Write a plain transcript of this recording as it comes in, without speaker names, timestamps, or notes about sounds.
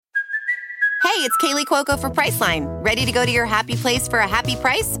Hey, it's Kaylee Cuoco for Priceline. Ready to go to your happy place for a happy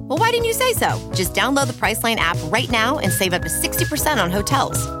price? Well, why didn't you say so? Just download the Priceline app right now and save up to 60% on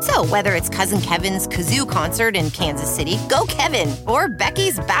hotels. So whether it's Cousin Kevin's Kazoo Concert in Kansas City, go Kevin, or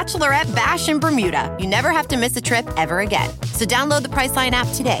Becky's Bachelorette Bash in Bermuda, you never have to miss a trip ever again. So download the Priceline app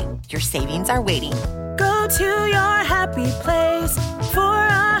today. Your savings are waiting. Go to your happy place for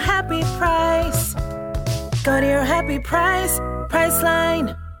a happy price. Go to your happy price,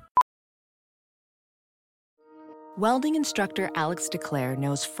 Priceline. Welding instructor Alex DeClaire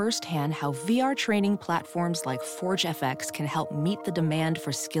knows firsthand how VR training platforms like ForgeFX can help meet the demand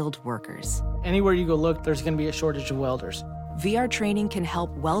for skilled workers. Anywhere you go look, there's going to be a shortage of welders. VR training can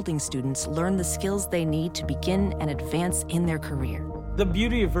help welding students learn the skills they need to begin and advance in their career. The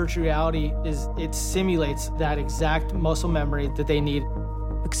beauty of virtual reality is it simulates that exact muscle memory that they need.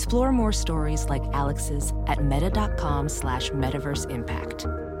 Explore more stories like Alex's at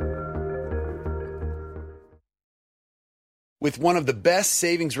meta.com/metaverseimpact. With one of the best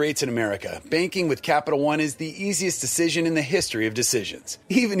savings rates in America, banking with Capital One is the easiest decision in the history of decisions.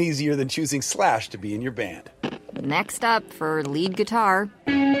 Even easier than choosing Slash to be in your band. Next up for lead guitar.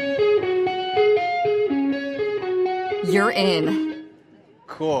 You're in.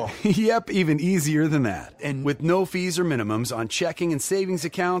 Cool. Yep, even easier than that. And with no fees or minimums on checking and savings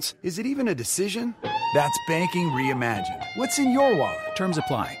accounts, is it even a decision? That's banking reimagined. What's in your wallet? Terms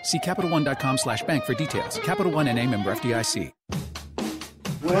apply. See CapitalOne.com/bank for details. Capital One N.A. member FDIC.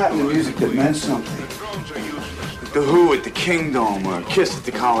 What happened to music that meant something? Like the Who at the Kingdom or Kiss at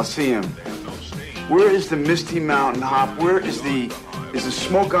the Coliseum. Where is the Misty Mountain Hop? Where is the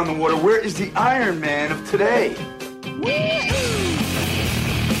Smoke on the Water? Where is the Iron Man of today?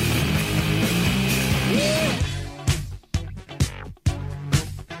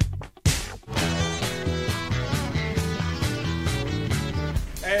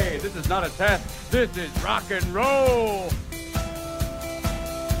 Hey, this is not a test. This is rock and roll.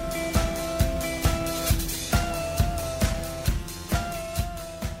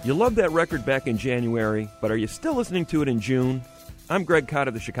 You loved that record back in January, but are you still listening to it in June? I'm Greg Cott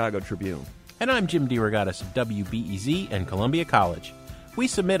of the Chicago Tribune. And I'm Jim DeRogatis of WBEZ and Columbia College. We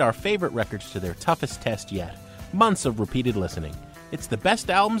submit our favorite records to their toughest test yet. Months of repeated listening. It's the best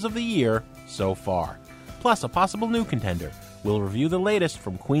albums of the year so far. Plus a possible new contender. We'll review the latest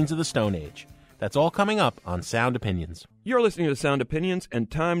from Queens of the Stone Age. That's all coming up on Sound Opinions. You're listening to Sound Opinions, and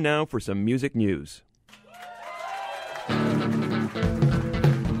time now for some music news.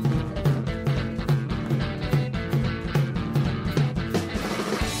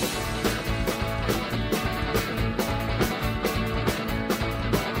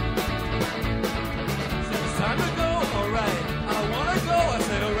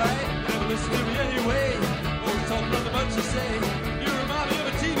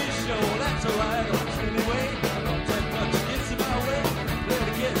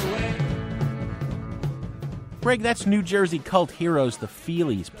 Greg, that's New Jersey cult heroes the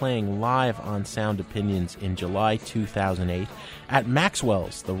Feelies playing live on Sound Opinions in July 2008 at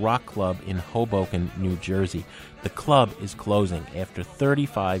Maxwell's, the rock club in Hoboken, New Jersey. The club is closing after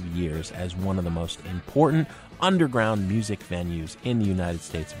 35 years as one of the most important underground music venues in the United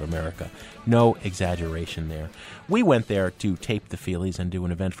States of America. No exaggeration there. We went there to tape the Feelies and do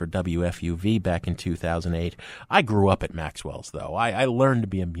an event for WFUV back in 2008. I grew up at Maxwell's, though. I learned to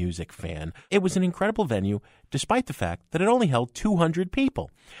be a music fan. It was an incredible venue, despite the fact that it only held 200 people.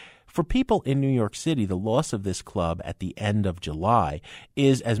 For people in New York City, the loss of this club at the end of July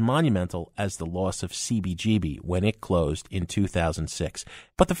is as monumental as the loss of CBGB when it closed in 2006.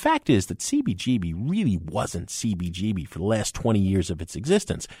 But the fact is that CBGB really wasn't CBGB for the last 20 years of its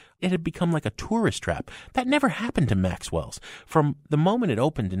existence. It had become like a tourist trap. That never happened to Maxwell's. From the moment it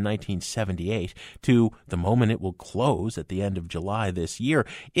opened in 1978 to the moment it will close at the end of July this year,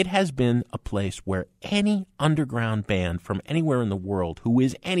 it has been a place where any underground band from anywhere in the world who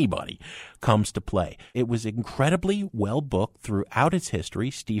is anybody comes to play. It was incredibly well booked throughout its history.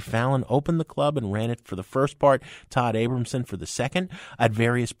 Steve Fallon opened the club and ran it for the first part, Todd Abramson for the second. At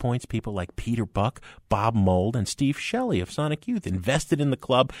various points, people like Peter Buck, Bob Mould, and Steve Shelley of Sonic Youth invested in the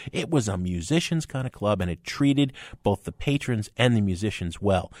club. It was a musicians kind of club, and it treated both the patrons and the musicians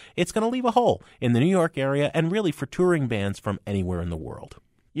well. It's going to leave a hole in the New York area and really for touring bands from anywhere in the world.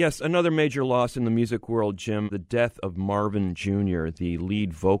 Yes, another major loss in the music world, Jim, the death of Marvin Jr., the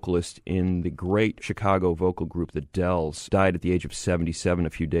lead vocalist in the great Chicago vocal group, the Dells, died at the age of 77 a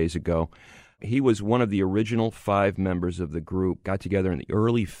few days ago. He was one of the original 5 members of the group, got together in the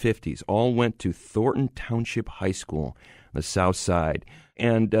early 50s, all went to Thornton Township High School on the South Side.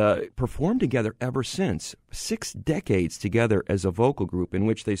 and performed together ever since. 6 decades together as a vocal group in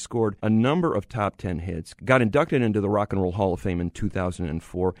which they scored a number of top 10 hits, got inducted into the Rock and Roll Hall of Fame in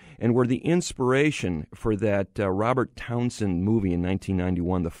 2004, and were the inspiration for that Robert Townsend movie in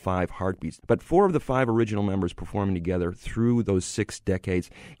 1991, The 5 Heartbeats. But 4 of the 5 original members performing together through those 6 decades.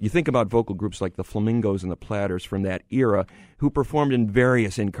 You think about vocal groups like the Flamingos and the Platters from that era, who performed in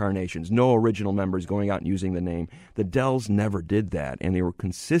various incarnations, no original members going out and using the name. The Dells never did that, and they were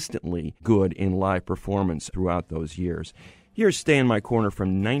consistently good in live performance throughout those years. Here's Stay in My Corner from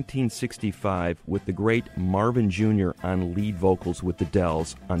 1965 with the great Marvin Jr. on lead vocals with the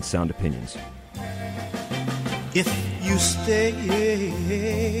Dells on Sound Opinions. If you stay,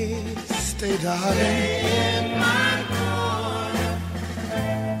 darling, stay in my corner.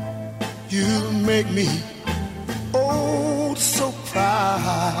 You make me oh so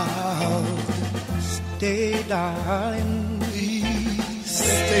proud. Stay, darling, please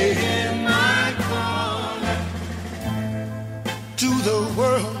stay in my corner. To the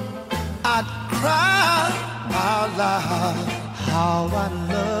world I'd cry out loud how I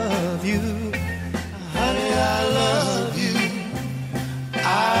love you. Honey, I love you.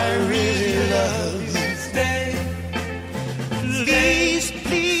 I really love you. Stay, please,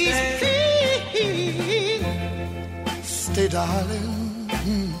 please, please. Stay, darling.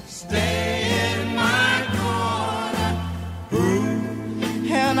 Stay in my corner.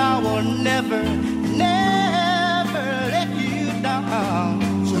 And I will never, never let you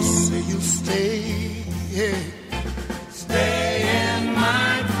down. Just say you'll stay. Stay in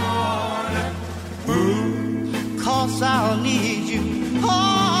my corner. 'Cause I'll need you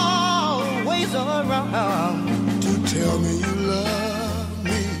always around to tell me you love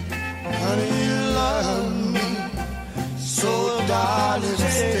me, honey, you love me. So darling,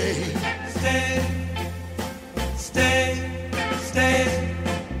 stay, stay, stay, stay.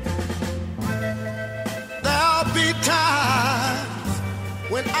 There'll be times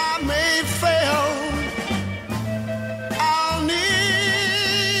when I may fail. I'll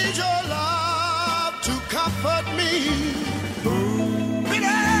need your love to comfort me.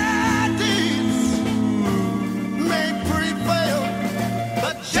 Bitter deeds may prevail,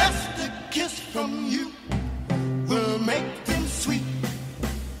 but just a kiss from you will make them sweet.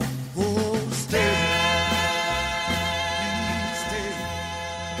 Oh, stay, stay.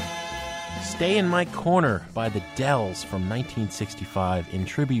 Stay in My Corner by the Dells from 1965 in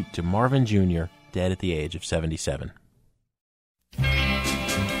tribute to Marvin Jr., dead at the age of 77.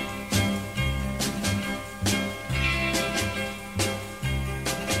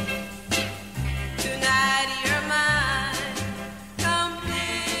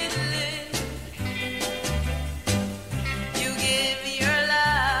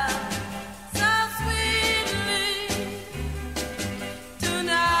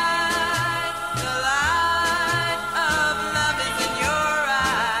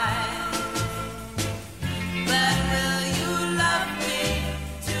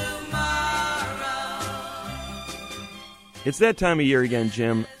 It's that time of year again,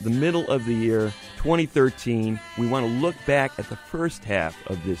 Jim, the middle of the year, 2013. We want to look back at the first half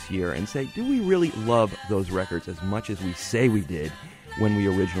of this year and say, do we really love those records as much as we say we did when we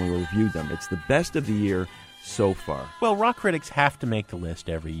originally reviewed them? It's the best of the year so far. Well, rock critics have to make the list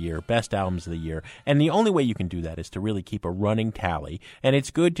every year, best albums of the year, and the only way you can do that is to really keep a running tally, and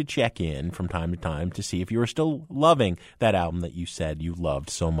it's good to check in from time to time to see if you're still loving that album that you said you loved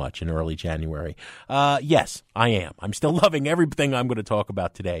so much in early January. Yes, I am. I'm still loving everything I'm going to talk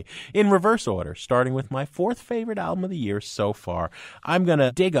about today. In reverse order, starting with my 4th favorite album of the year so far, I'm going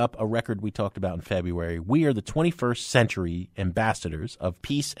to dig up a record we talked about in February. We are the 21st Century Ambassadors of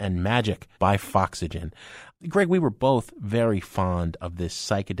Peace and Magic by Foxygen. Greg, we were both very fond of this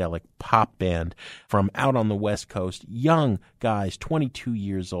psychedelic pop band from out on the West Coast. Young guys, 22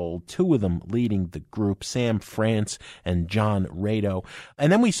 years old, 2 of them leading the group, Sam France and John Rado.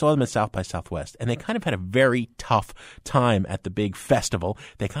 And then we saw them at South by Southwest, and they kind of had a very tough time at the big festival.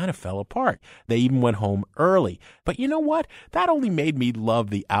 They kind of fell apart. They even went home early. But you know what? That only made me love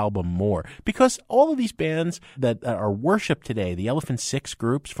the album more, because all of these bands that are worshipped today, the Elephant Six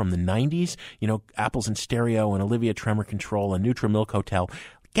groups from the 90s, you know, Apples in Stereo and Olivia Tremor Control and Neutral Milk Hotel,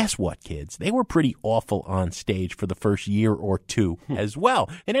 guess what, kids? They were pretty awful on stage for the first year or two as well.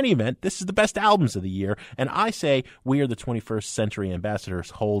 In any event, this is the best albums of the year, and I say We Are the 21st Century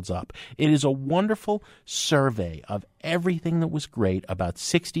Ambassadors holds up. It is a wonderful survey of everything that was great about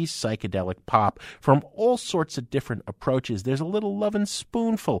 60s psychedelic pop from all sorts of different approaches. There's a little Lovin'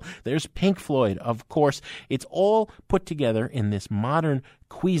 Spoonful. There's Pink Floyd, of course. It's all put together in this modern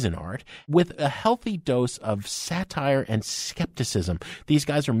Cuisinart, with a healthy dose of satire and skepticism. These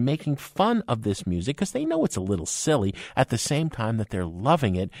guys are making fun of this music because they know it's a little silly, at the same time that they're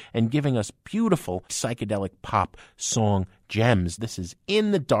loving it and giving us beautiful psychedelic pop song gems. This is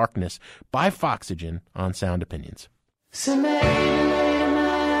In the Darkness by Foxygen on Sound Opinions. So maybe,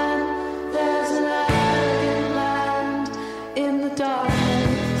 man, there's an elegant land in the darkness.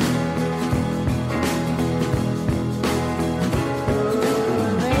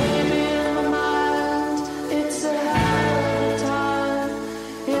 Maybe in my mind, it's a hell of a time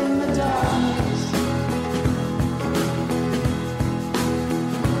in the darkness.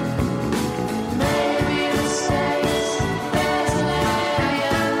 Maybe in space, there's an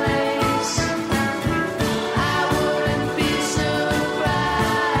alien race. I wouldn't be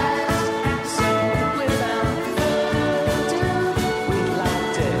surprised. So without further ado, we'd like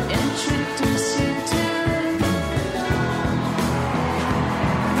to introduce you to standing in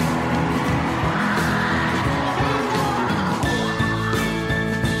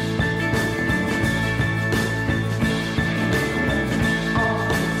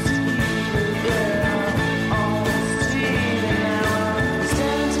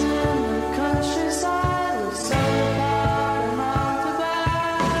the countryside with so far and off the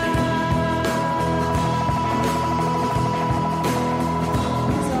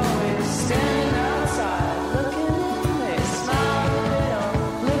He's always standing outside, looking in. They smile, they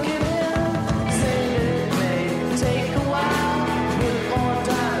don't look at him. Say it may take a while, with more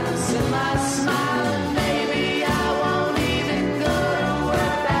diamonds in my smile, and maybe I won't even go to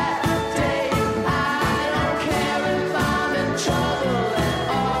work that day. I don't care if I'm in trouble at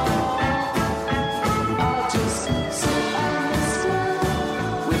all. I'll just sit on the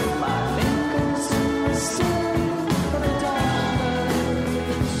stone with my fingers in the stem of the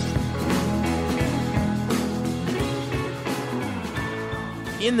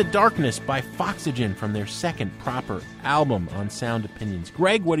In the Darkness by Foxygen from their second proper album on Sound Opinions.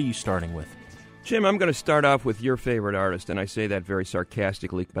 Greg, what are you starting with? Jim, I'm going to start off with your favorite artist, and I say that very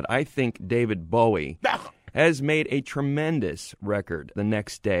sarcastically, but I think David Bowie has made a tremendous record the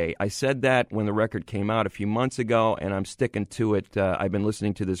next day. I said that when the record came out a few months ago, and I'm sticking to it. I've been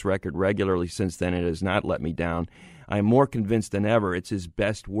listening to this record regularly since then. It has not let me down. I'm more convinced than ever it's his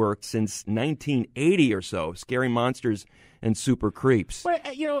best work since 1980 or so. Scary Monsters and Super Creeps. Well,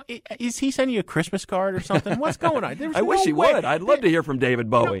 is he sending you a Christmas card or something? What's going on? I wish he would. I'd love to hear from David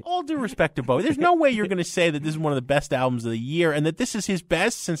Bowie. All due respect to Bowie, there's no way you're going to say that this is one of the best albums of the year and that this is his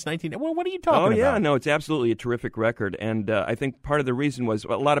best since 1980. Well, what are you talking about? Oh, yeah, no, it's absolutely a terrific record. And I think part of the reason was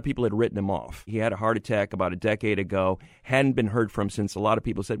a lot of people had written him off. He had a heart attack about a decade ago, hadn't been heard from since. A lot of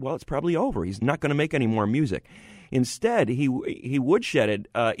people said, well, it's probably over. He's not going to make any more music. Instead, he woodshedded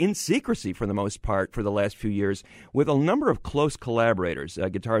in secrecy for the most part for the last few years with a number of close collaborators,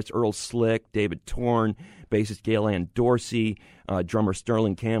 guitarist Earl Slick, David Torn, bassist Gail Ann Dorsey, drummer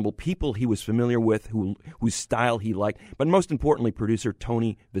Sterling Campbell, people he was familiar with whose style he liked, but most importantly, producer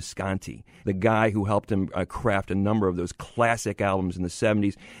Tony Visconti, the guy who helped him craft a number of those classic albums in the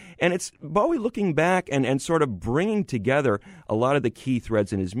 70s. And it's Bowie looking back and sort of bringing together a lot of the key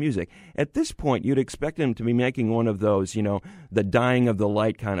threads in his music. At this point, you'd expect him to be making one of those, the Dying of the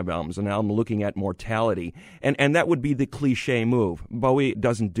Light kind of albums, an album looking at mortality. And that would be the cliche move. Bowie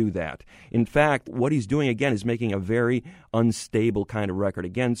doesn't do that. In fact, what he's doing, again, is making a very unstable kind of record.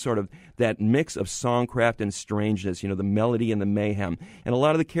 Again, sort of that mix of songcraft and strangeness, the melody and the mayhem. And a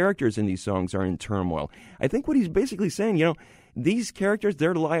lot of the characters in these songs are in turmoil. I think what he's basically saying, these characters,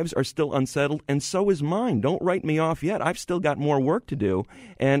 their lives are still unsettled, and so is mine. Don't write me off yet. I've still got more work to do.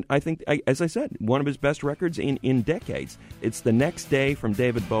 And I think, as I said, one of his best records in decades. It's The Next Day from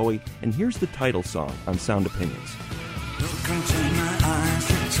David Bowie, and here's the title song on Sound Opinions. Look into my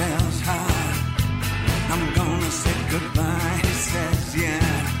eyes, it tells her I'm gonna say goodbye. He says,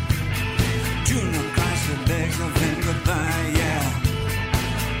 yeah. Junior cries, she begs of him goodbye,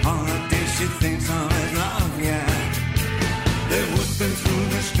 yeah. All the days she thinks of his love, yeah. They're whipping through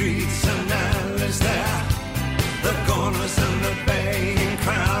the streets and Alice there. The corners and the baying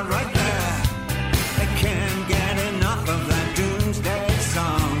crowd right there. They can't get enough of that doomsday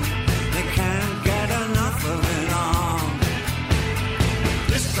song. They can't get enough of it all.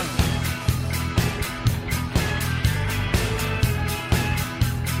 Listen.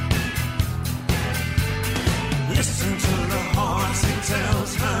 Listen to the horse, it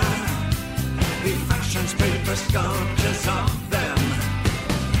tells her. Be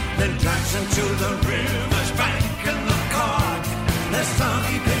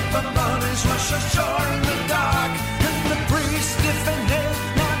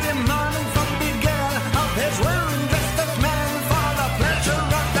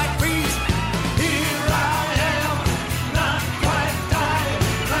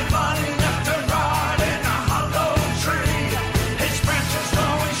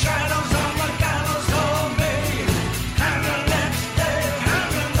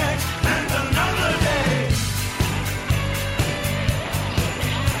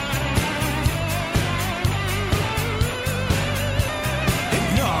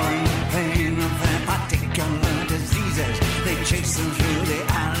racing through the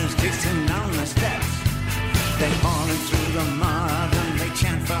alleys, chasing down the steps. They haul him through the mud and they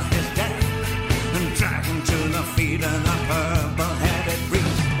chant for his death, and drag him to the feet of the purple-headed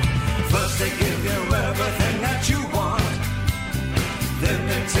priest. First they give you everything that you want, then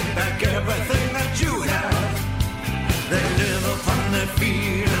they take back everything that you have. They live upon their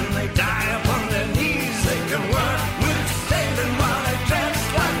feet and they die upon their knees. They can work with Satan while they dress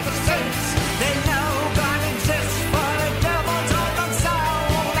like the saints. They know God exists, but the devil told them so.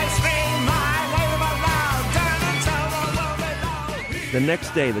 They scream my name aloud, turn and tell the world below. The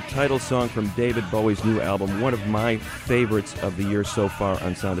Next Day, the title song from David Bowie's new album, one of my favorites of the year so far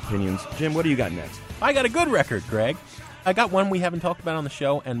on Sound Opinions. Jim, what do you got next? I got a good record, Greg. I got one we haven't talked about on the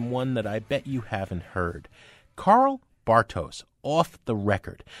show and one that I bet you haven't heard. Karl Bartos, Off the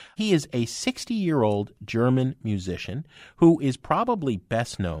Record. He is a 60-year-old German musician who is probably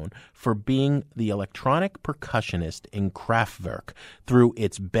best known for being the electronic percussionist in Kraftwerk through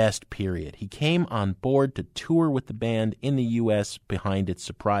its best period. He came on board to tour with the band in the U.S. behind its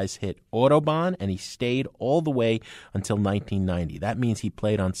surprise hit Autobahn, and he stayed all the way until 1990. That means he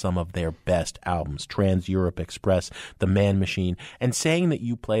played on some of their best albums, Trans-Europe Express, The Man Machine, and saying that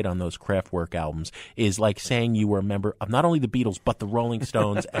you played on those Kraftwerk albums is like saying you were a member of not only the Beatles, but the Rolling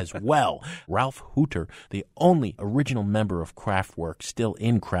Stones as well. Ralph Hooter, the only original member of Kraftwerk still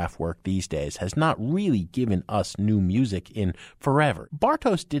in Kraftwerk these days, has not really given us new music in forever.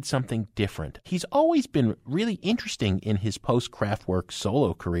 Bartos did something different. He's always been really interesting in his post-Kraftwerk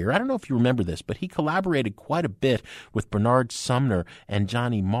solo career. I don't know if you remember this, but he collaborated quite a bit with Bernard Sumner and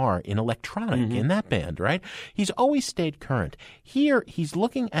Johnny Marr in electronic in that band, right? He's always stayed current. Here, he's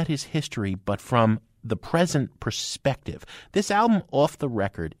looking at his history, but from the present perspective. This album, Off the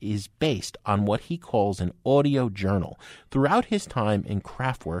Record, is based on what he calls an audio journal. Throughout his time in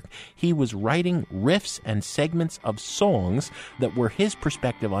Kraftwerk, he was writing riffs and segments of songs that were his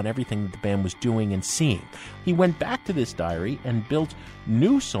perspective on everything that the band was doing and seeing. He went back to this diary and built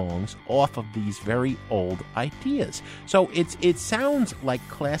new songs off of these very old ideas. So it sounds like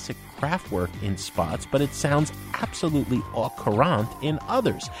classic Kraftwerk in spots, but it sounds absolutely au courant in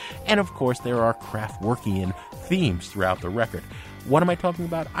others. And of course, there are Kraftwerkian themes throughout the record. What am I talking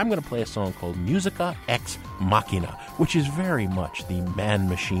about? I'm going to play a song called Musica Ex Machina, which is very much the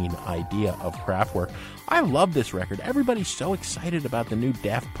man-machine idea of Kraftwerk. I love this record. Everybody's so excited about the new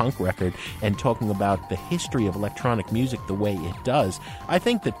Daft Punk record and talking about the history of electronic music the way it does. I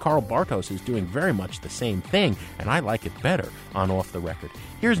think that Karl Bartos is doing very much the same thing, and I like it better on Off the Record.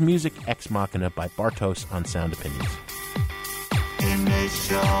 Here's Music Ex Machina by Bartos on Sound Opinions.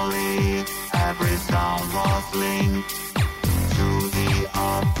 Initially, every sound was linked to the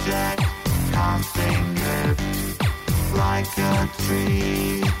object, casting it like a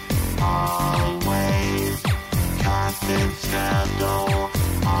tree. Always cast its shadow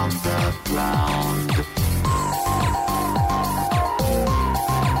on the ground.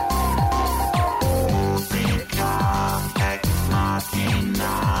 Musica ex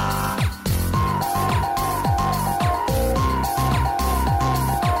machina.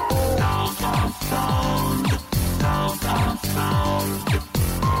 Sound on sound, sound on sound.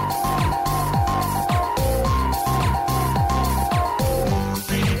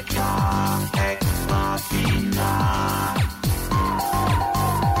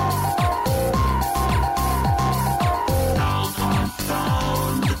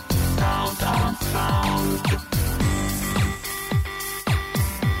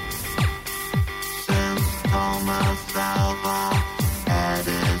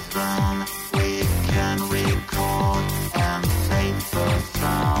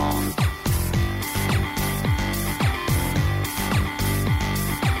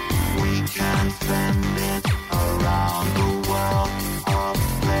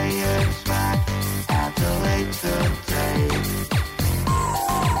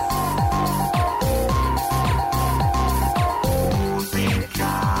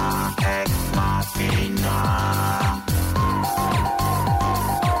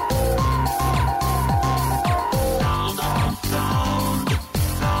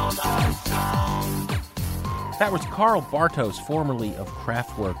 That was Karl Bartos, formerly of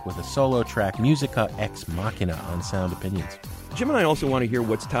Kraftwerk, with a solo track, Musica Ex Machina, on Sound Opinions. Jim and I also want to hear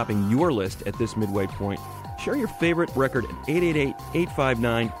what's topping your list at this midway point. Share your favorite record at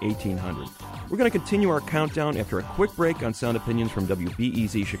 888-859-1800. We're going to continue our countdown after a quick break on Sound Opinions from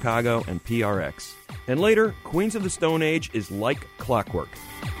WBEZ Chicago and PRX. And later, Queens of the Stone Age is Like Clockwork.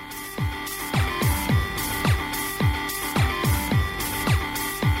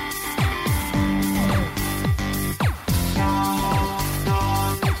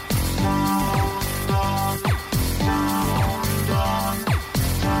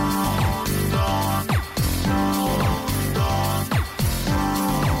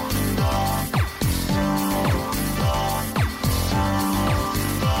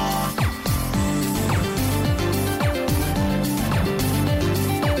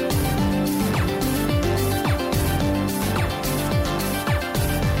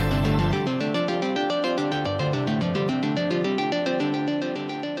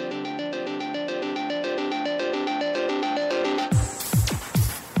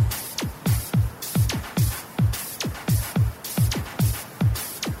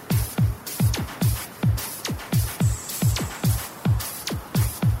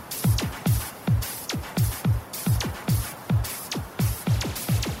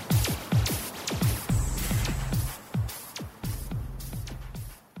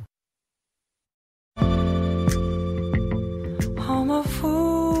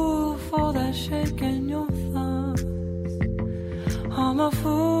 a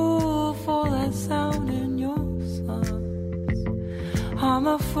fool for that sound in your sons. I'm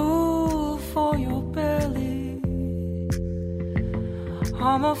a fool for your belly.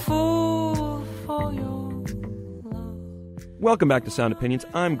 I'm a fool for your... Welcome back to Sound Opinions.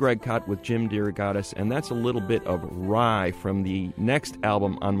 I'm Greg Kot with Jim DeRogatis, and that's a little bit of Rye from the next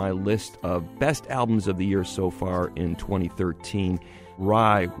album on my list of best albums of the year so far in 2013.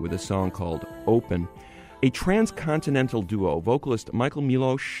 Rye with a song called Open. A transcontinental duo, vocalist Michael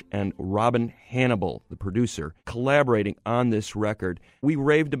Milosh and Robin Hannibal, the producer, collaborating on this record. We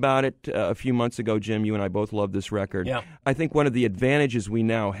raved about it a few months ago, Jim. You and I both love this record. Yeah. I think one of the advantages we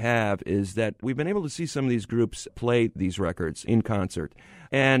now have is that we've been able to see some of these groups play these records in concert.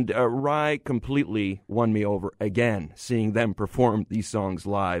 And Rye completely won me over again, seeing them perform these songs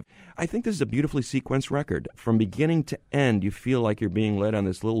live. I think this is a beautifully sequenced record. From beginning to end, you feel like you're being led on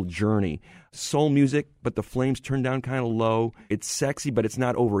this little journey. Soul music, but the flames turn down kind of low. It's sexy, but it's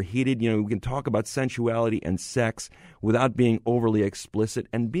not overheated. You know, we can talk about sensuality and sex without being overly explicit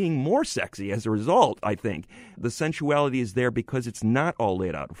and being more sexy as a result, I think. The sensuality is there because it's not all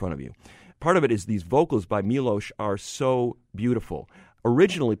laid out in front of you. Part of it is these vocals by Milosh are so beautiful.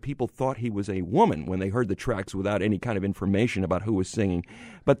 Originally, people thought he was a woman when they heard the tracks without any kind of information about who was singing.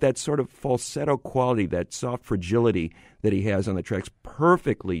 But that sort of falsetto quality, that soft fragility that he has on the tracks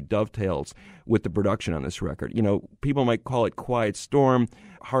perfectly dovetails with the production on this record. You know, people might call it Quiet Storm,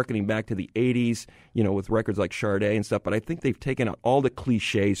 hearkening back to the 80s, you know, with records like Sade and stuff. But I think they've taken out all the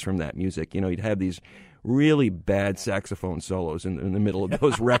cliches from that music. You know, you'd have these really bad saxophone solos in the middle of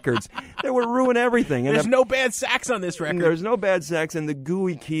those records that would ruin everything. And There's no bad sax on this record. There's no bad sax, and the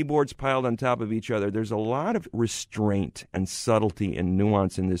gooey keyboards piled on top of each other. There's a lot of restraint and subtlety and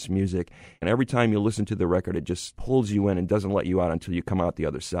nuance in this music, and every time you listen to the record, it just pulls you in and doesn't let you out until you come out the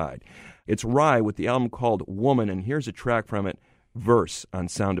other side. It's Rye with the album called Woman, and here's a track from it, Verse, on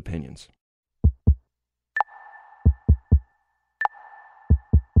Sound Opinions.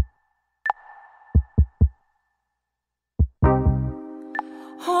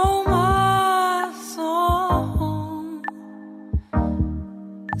 Oh, my song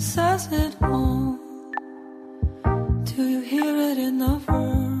says it all. Do you hear it in the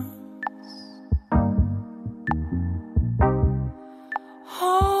verse?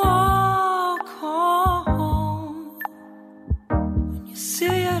 Oh, I'll call when you see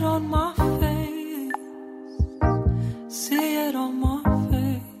it on my face. See it on my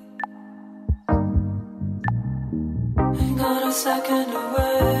face. Ain't got a second to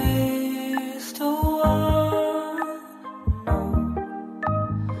waste a word, no.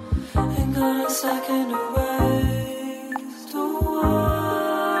 Ain't got a second to waste a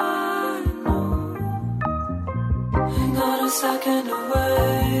word, no. Ain't got a second to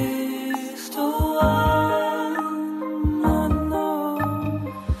waste a word, no, no.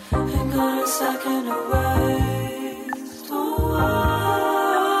 Ain't got a second to waste a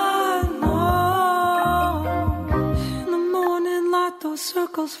word, no. In the morning light, those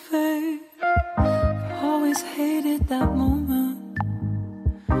circles fade. Always hated that moment.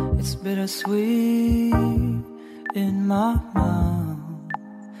 It's bittersweet in my mouth,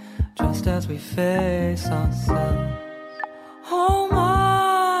 just as we face ourselves. Oh,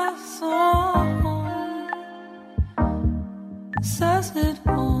 my song says it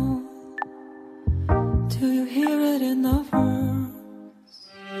all. Do you hear it in the verse?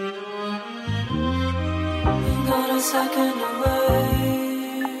 Ain't got a second to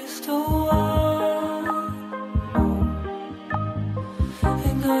waste a word, no.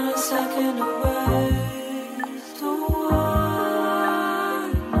 Ain't got a second to waste a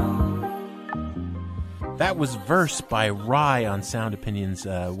word, no. That was Verse by Rye on Sound Opinions,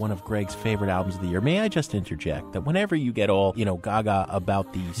 one of Greg's favorite albums of the year. May I just interject that whenever you get all, gaga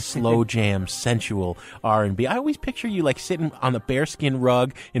about the slow jam, sensual R&B, I always picture you like sitting on the bearskin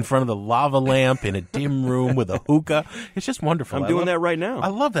rug in front of the lava lamp in a dim room with a hookah. It's just wonderful. I'm doing that right now. I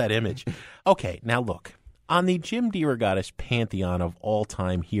love that image. Okay, now look. On the Jim DeRogatis pantheon of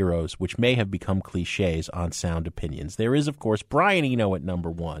all-time heroes, which may have become cliches on Sound Opinions, there is, of course, Brian Eno at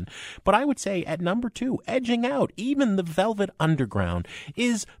number 1. But I would say at number 2, edging out even the Velvet Underground,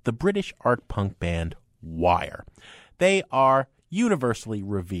 is the British art punk band Wire. They are universally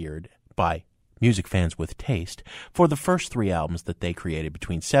revered by music fans with taste for the first 3 albums that they created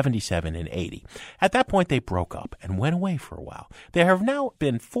between 77 and 80. At that point, they broke up and went away for a while. There have now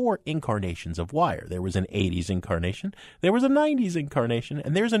been 4 incarnations of Wire. There was an 80s incarnation, there was a 90s incarnation,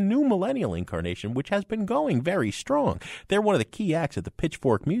 and there's a new millennial incarnation, which has been going very strong. They're one of the key acts at the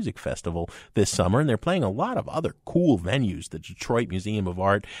Pitchfork Music Festival this summer, and they're playing a lot of other cool venues, the Detroit Museum of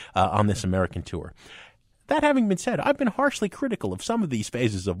Art, on this American tour. That having been said, I've been harshly critical of some of these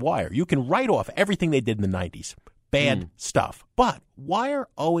phases of Wire. You can write off everything they did in the 90s. Bad stuff. But Wire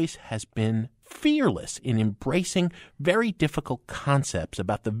always has been fearless in embracing very difficult concepts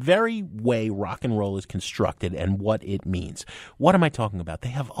about the very way rock and roll is constructed and what it means. What am I talking about? They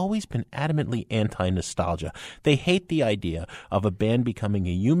have always been adamantly anti-nostalgia. They hate the idea of a band becoming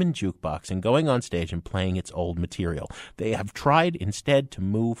a human jukebox and going on stage and playing its old material. They have tried instead to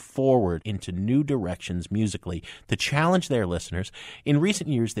move forward into new directions musically to challenge their listeners. In recent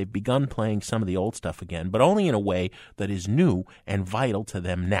years, they've begun playing some of the old stuff again, but only in a way that is new and vital to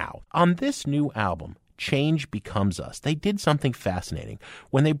them now. On this new album, Change Becomes Us, they did something fascinating.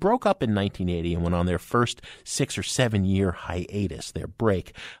 When they broke up in 1980 and went on their first 6 or 7 year hiatus, their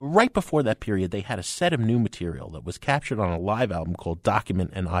break, right before that period, they had a set of new material that was captured on a live album called Document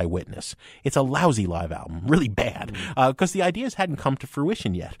and Eyewitness. It's a lousy live album, really bad, because the ideas hadn't come to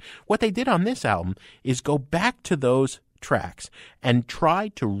fruition yet. What they did on this album is go back to those tracks and try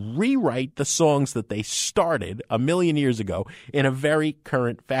to rewrite the songs that they started a million years ago in a very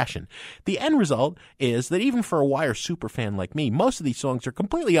current fashion. The end result is that even for a Wire superfan like me, most of these songs are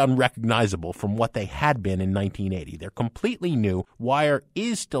completely unrecognizable from what they had been in 1980. They're completely new. Wire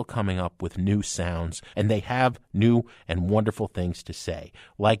is still coming up with new sounds, and they have new and wonderful things to say,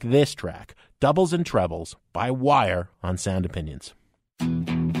 like this track, Doubles and Trebles by Wire on Sound Opinions.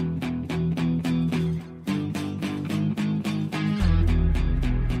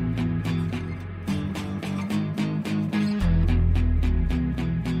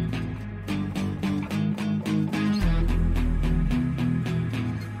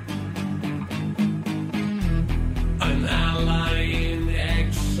 An ally in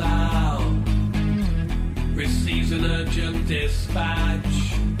exile receives an urgent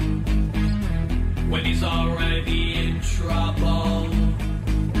dispatch when he's already in trouble,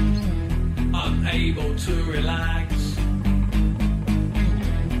 unable to relax.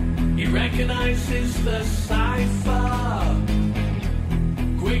 He recognizes the cipher,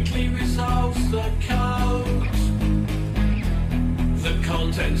 quickly resolves the code, the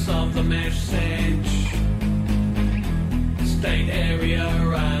contents of the message, state, area,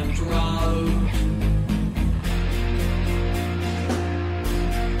 and road.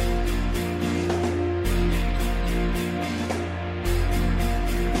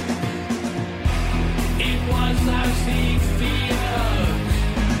 It was as he feared,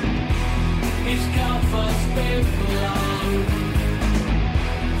 his cover's been blown.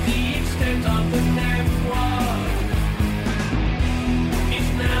 The extent of the network is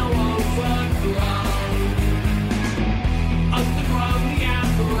now overgrown. Underground the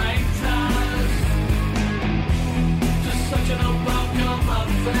apparatus to such an unwelcome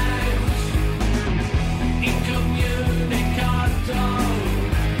event. Incommunicado,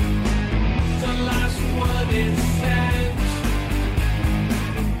 the last word is sent.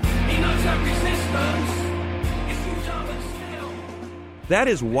 He knows that resistance is futile but still. That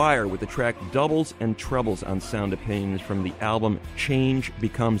is Wire with the track Doubles and Trebles on Sound Opinions from the album Change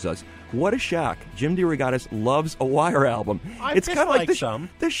Becomes Us. What a shock. Jim DeRogatis loves a Wire album. It's kind of like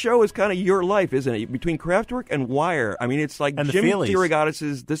this show is kind of your life, isn't it? Between Kraftwerk and Wire. I mean, it's like and Jim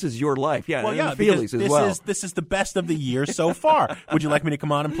DeRogatis' This Is Your Life. Yeah, well, and yeah, the Feelies as well. This is the best of the year so far. Would you like me to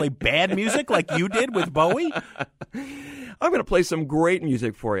come on and play bad music like you did with Bowie? I'm going to play some great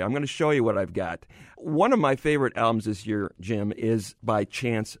music for you. I'm going to show you what I've got. One of my favorite albums this year, Jim, is by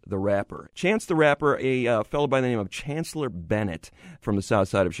Chance the Rapper. Chance the Rapper, a fellow by the name of Chancellor Bennett from the south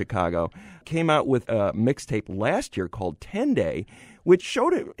side of Chicago, came out with a mixtape last year called 10 Day, which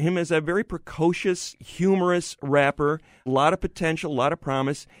showed him as a very precocious, humorous rapper, a lot of potential, a lot of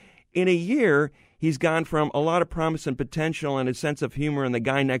promise. In a year, he's gone from a lot of promise and potential and a sense of humor and the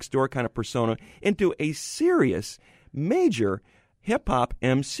guy next door kind of persona into a serious, major hip-hop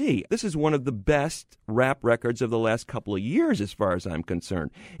MC. This is one of the best rap records of the last couple of years as far as I'm concerned.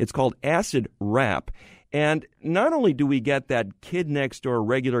 It's called Acid Rap. And not only do we get that kid next door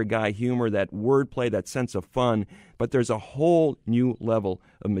regular guy humor, that wordplay, that sense of fun, but there's a whole new level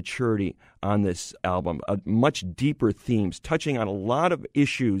of maturity on this album, much deeper themes, touching on a lot of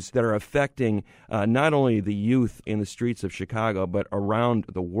issues that are affecting not only the youth in the streets of Chicago, but around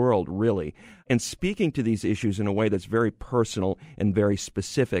the world, really, and speaking to these issues in a way that's very personal and very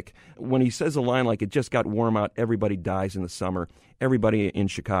specific. When he says a line like, "It just got warm out, everybody dies in the summer," everybody in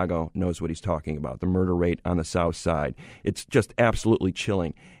Chicago knows what he's talking about, the murder rate on the South Side. It's just absolutely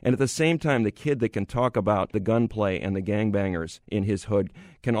chilling. And at the same time, the kid that can talk about the gunplay Wale and the Gangbangers in his hood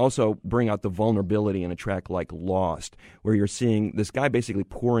can also bring out the vulnerability in a track like Lost, where you're seeing this guy basically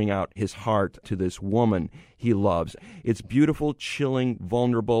pouring out his heart to this woman he loves. It's beautiful, chilling,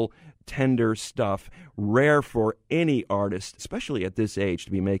 vulnerable, tender stuff, rare for any artist, especially at this age,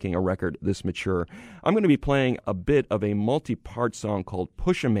 to be making a record this mature. I'm going to be playing a bit of a multi-part song called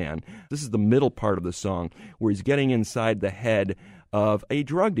Push-A-Man. This is the middle part of the song, where he's getting inside the head of a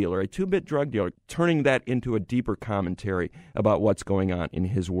drug dealer, a two-bit drug dealer, turning that into a deeper commentary about what's going on in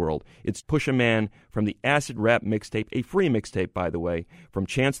his world. It's Push-A-Man from the Acid Rap mixtape, a free mixtape, by the way, from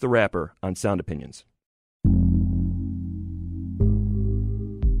Chance the Rapper on Sound Opinions.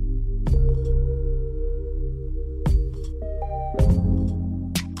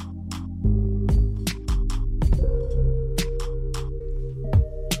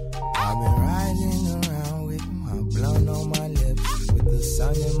 I've been riding around with my blunt on my lips, with the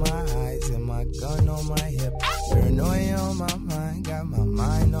sun in my eyes and my gun on my hip. Paranoia on my mind, got my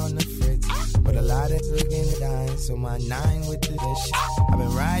mind on the fritz, but a lot of looking at dying, so my 9 with the dish. I've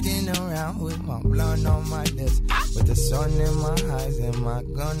been riding around with my blunt on my lips, with the sun in my eyes and my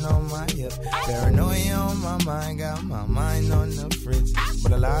gun on my hip. Paranoia on my mind, got my mind on the fritz,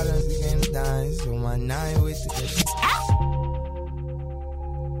 but a lot of looking at dying, so my 9 with the dish.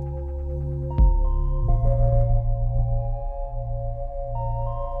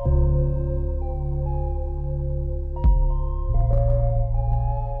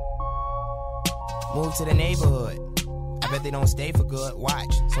 Move to the neighborhood. I bet they don't stay for good.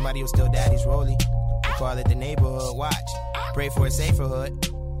 Watch, somebody will steal daddy's rollie. I call it the neighborhood. Watch, pray for a safer hood.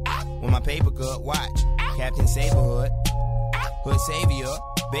 When my paper good, watch, Captain Saberhood. Hood savior,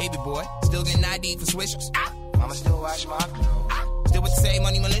 baby boy, still getting ID for swishers. I'ma still watch my bros. Still with the same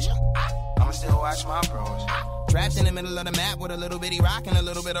money militia. I'ma still watch my bros. Trapped in the middle of the map with a little bitty rock and a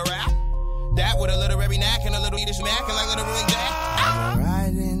little bit of rap. That with a literary knack and a little Edith Mac and like little Rick Jack. I've been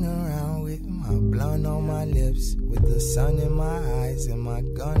riding around with my blunt on my lips, with the sun in my eyes and my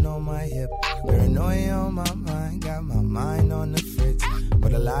gun on my hip. Paranoia on my mind, got my mind on the fritz,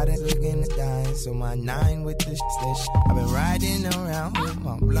 but a lot of looking at dying, so my 9 with the stitch. I've been riding around with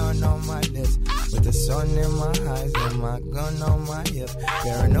my blunt on my lips, with the sun in my eyes and my gun on my hip.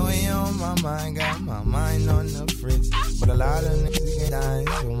 Paranoia on my mind, got my mind on the fritz, but a lot of niggas dying,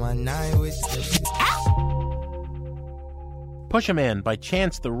 so my 9 with the stitch. Push-A-Man by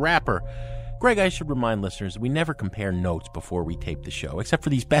Chance the Rapper. Greg, I should remind listeners, we never compare notes before we tape the show, except for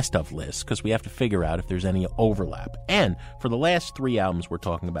these best-of lists, because we have to figure out if there's any overlap. And for the last 3 albums we're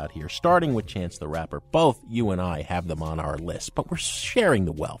talking about here, starting with Chance the Rapper, both you and I have them on our list, but we're sharing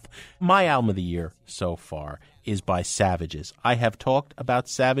the wealth. My album of the year so far is by Savages. I have talked about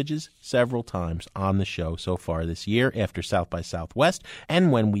Savages several times on the show so far this year after South by Southwest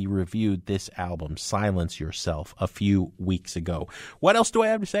and when we reviewed this album, Silence Yourself, a few weeks ago. What else do I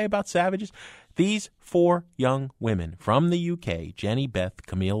have to say about Savages? These 4 young women from the UK, Jenny Beth,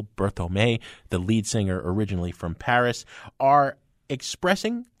 Camille Berthomé, the lead singer originally from Paris, are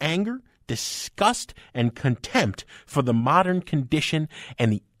expressing anger, disgust, and contempt for the modern condition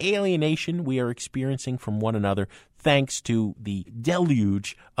and the alienation we are experiencing from one another thanks to the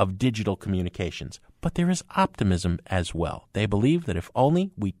deluge of digital communications. But there is optimism as well. They believe that if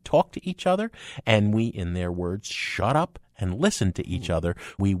only we talk to each other and we, in their words, shut up and listen to each other,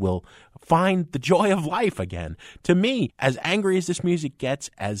 we will find the joy of life again. To me, as angry as this music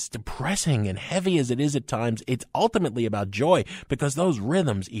gets, as depressing and heavy as it is at times, it's ultimately about joy because those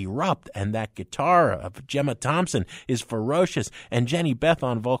rhythms erupt and that guitar of Gemma Thompson is ferocious and Jenny Beth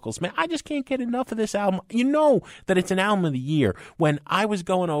on vocals. Man, I just can't get enough of this album. You know that it's an album of the year. When I was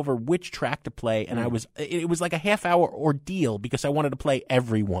going over which track to play, and it was like a half-hour ordeal because I wanted to play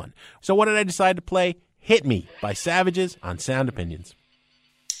every one. So what did I decide to play? Hit Me by Savages on Sound Opinions.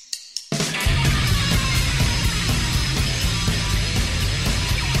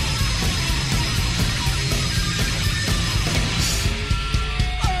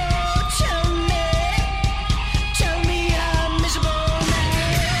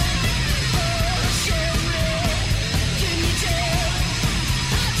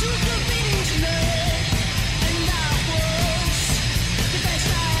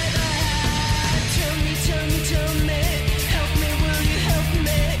 Tell me, help me, will you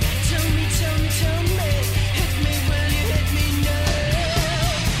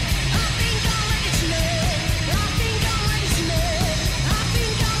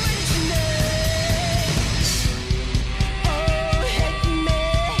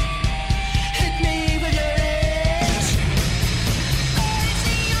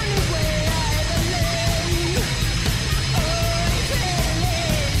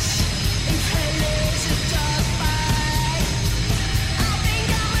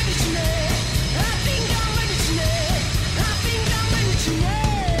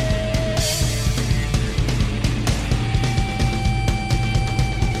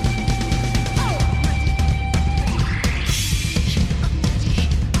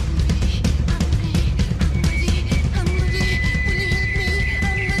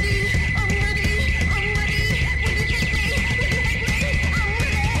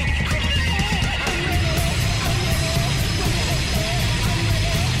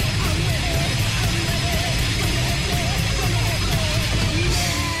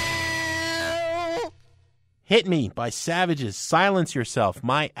Hit Me by Savages, Silence Yourself,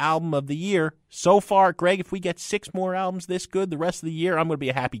 my album of the year. So far, Greg, if we get 6 more albums this good the rest of the year, I'm going to be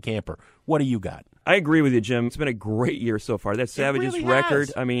a happy camper. What do you got? I agree with you, Jim. It's been a great year so far. That Savages really record,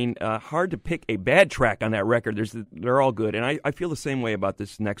 has. I mean, hard to pick a bad track on that record. They're all good. And I feel the same way about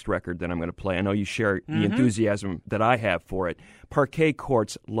this next record that I'm going to play. I know you share the enthusiasm that I have for it. Parquet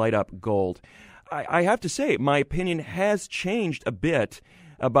Courts, Light Up Gold. I have to say, my opinion has changed a bit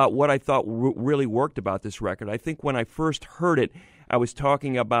about what I thought really worked about this record. I think when I first heard it, I was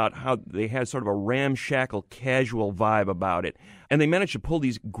talking about how they had sort of a ramshackle, casual vibe about it. And they managed to pull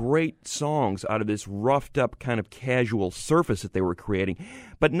these great songs out of this roughed-up kind of casual surface that they were creating.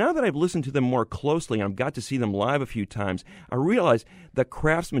 But now that I've listened to them more closely and I've got to see them live a few times, I realize the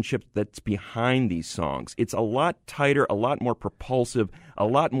craftsmanship that's behind these songs. It's a lot tighter, a lot more propulsive, a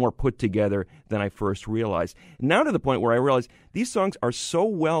lot more put together than I first realized. Now to the point where I realize these songs are so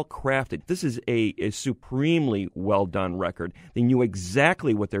well crafted. This is a supremely well-done record. They knew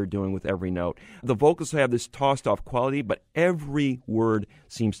exactly what they're doing with every note. The vocals have this tossed-off quality, but every word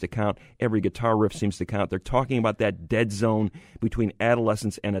seems to count. Every guitar riff seems to count. They're talking about that dead zone between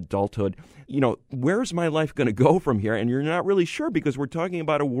adolescence and adulthood. You know, where's my life going to go from here? And you're not really sure because we're talking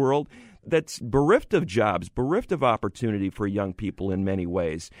about a world that's bereft of jobs, bereft of opportunity for young people in many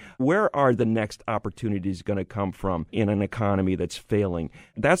ways. Where are the next opportunities going to come from in an economy that's failing?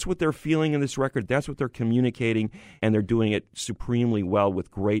 That's what they're feeling in this record. That's what they're communicating, and they're doing it supremely well with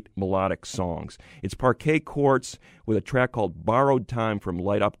great melodic songs. It's Parquet Courts with a track called Borrowed Time from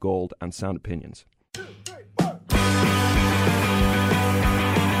Light Up Gold on Sound Opinions.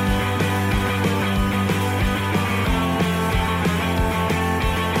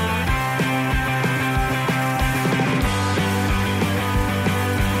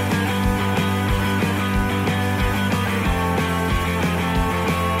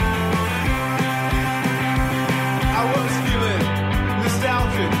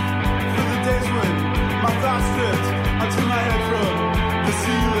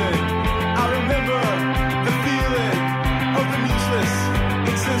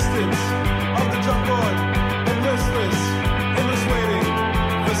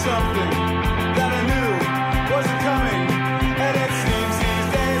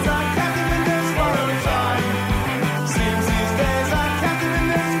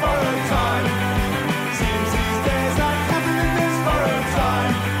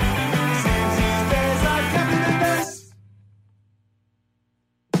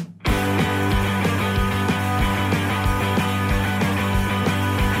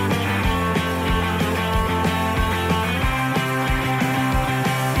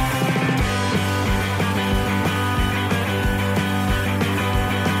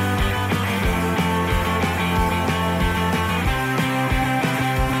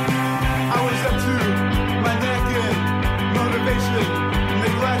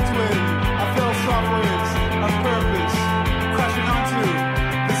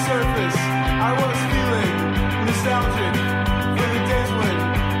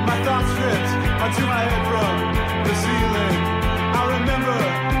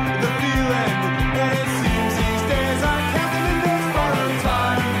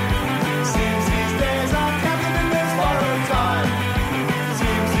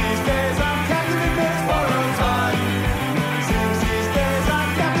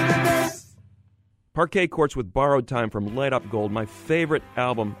 Parquet Courts with Borrowed Time from Light Up Gold, my favorite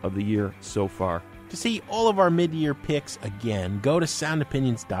album of the year so far. To see all of our mid-year picks again, go to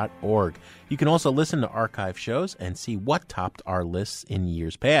soundopinions.org. You can also listen to archive shows and see what topped our lists in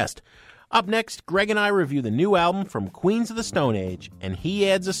years past. Up next, Greg and I review the new album from Queens of the Stone Age, and he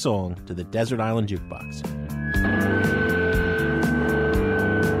adds a song to the Desert Island Jukebox.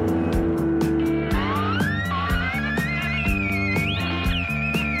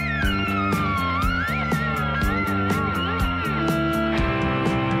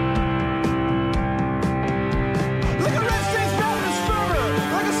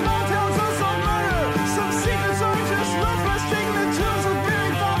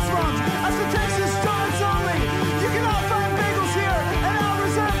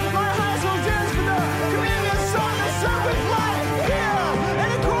 Comedian song to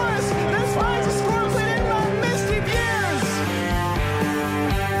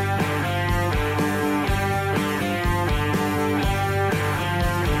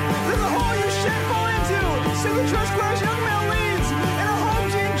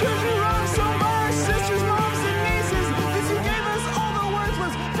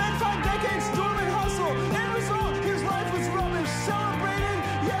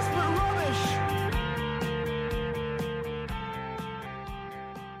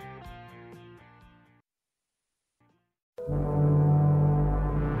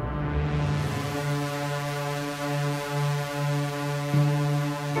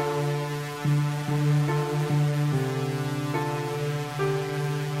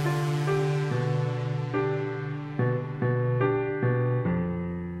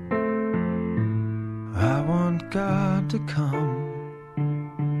God to come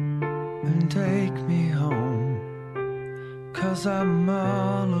and take me home, 'cause I'm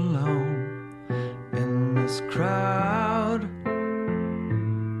all alone in this crowd.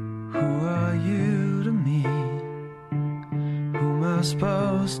 Who are you to me? Who am I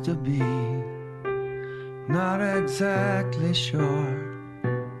supposed to be? Not exactly sure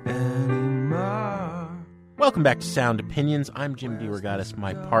anymore. Welcome back to Sound Opinions. I'm Jim DeRogatis.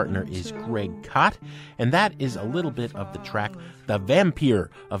 My partner is Greg Kot, and that is a little bit of the track The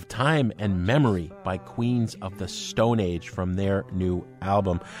Vampire of Time and Memory by Queens of the Stone Age from their new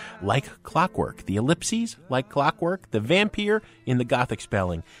album, Like Clockwork. The ellipses, like clockwork, the vampire in the Gothic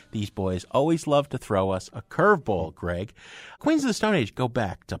spelling. These boys always love to throw us a curveball, Greg. Queens of the Stone Age go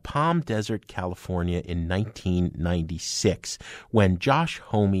back to Palm Desert, California in 1996 when Josh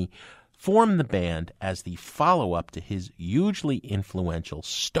Homme formed the band as the follow-up to his hugely influential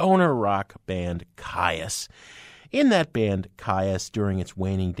stoner rock band Kyuss. In that band, Kyuss, during its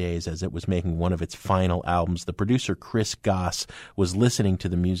waning days as it was making one of its final albums, the producer Chris Goss was listening to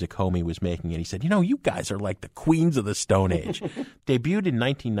the music Homme was making, and he said, you guys are like the Queens of the Stone Age. Debuted in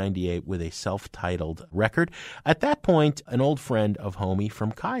 1998 with a self-titled record. At that point, an old friend of Homme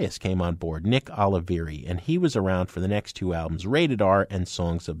from Kyuss came on board, Nick Oliveri, and he was around for the next two albums, Rated R and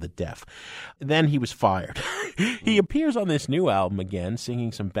Songs of the Deaf. Then he was fired. He appears on this new album again,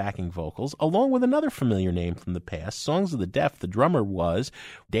 singing some backing vocals, along with another familiar name from the past, Songs of the Deaf. The drummer was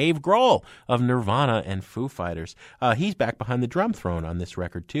Dave Grohl of Nirvana and Foo Fighters. He's back behind the drum throne on this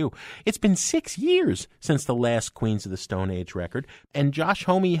record, too. It's been 6 years since the last Queens of the Stone Age record, and Josh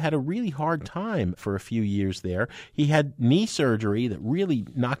Homme had a really hard time for a few years there. He had knee surgery that really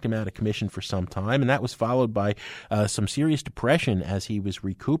knocked him out of commission for some time, and that was followed by some serious depression as he was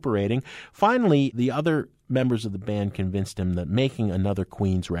recuperating. Finally, the other members of the band convinced him that making another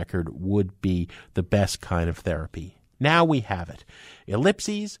Queens record would be the best kind of therapy. Now we have it.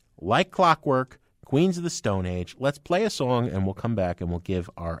 Ellipses, Like Clockwork, Queens of the Stone Age. Let's play a song and we'll come back and we'll give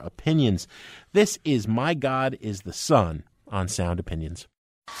our opinions. This is My God is the Sun on Sound Opinions.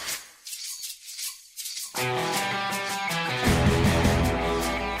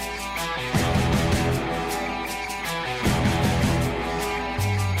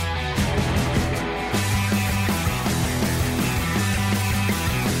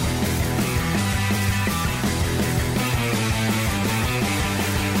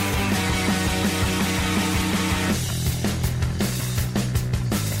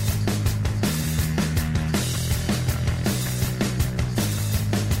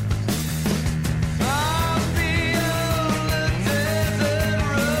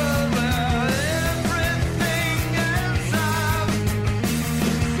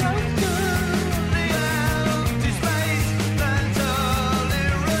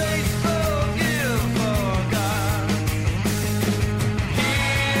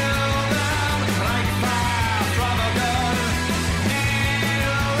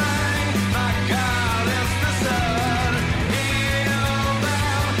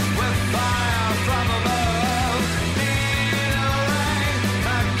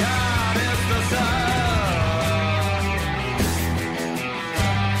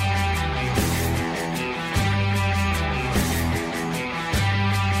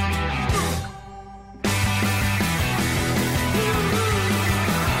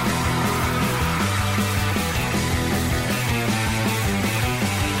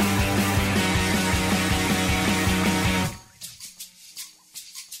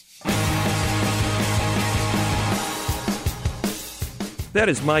 That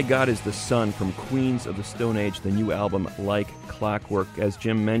is My God is the Sun from Queens of the Stone Age, the new album Like Clockwork. As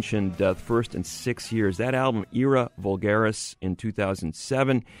Jim mentioned, first in 6 years. That album, Era Vulgaris, in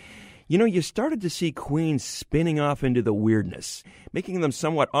 2007. You started to see Queen spinning off into the weirdness, making them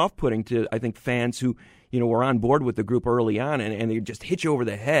somewhat off-putting to, I think, fans who, were on board with the group early on, and they just hit you over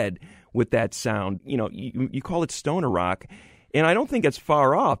the head with that sound. You call it stoner rock, and I don't think it's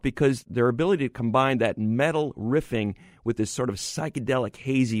far off because their ability to combine that metal riffing with this sort of psychedelic,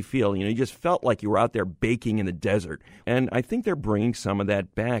 hazy feel. You just felt like you were out there baking in the desert. And I think they're bringing some of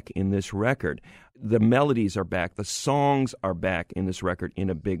that back in this record. The melodies are back. The songs are back in this record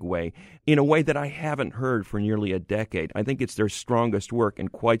in a big way, in a way that I haven't heard for nearly a decade. I think it's their strongest work in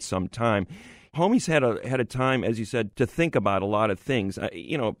quite some time. Homme's had a time, as you said, to think about a lot of things.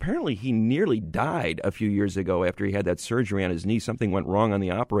 Apparently he nearly died a few years ago after he had that surgery on his knee. Something went wrong on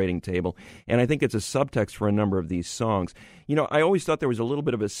the operating table, and I think it's a subtext for a number of these songs. I always thought there was a little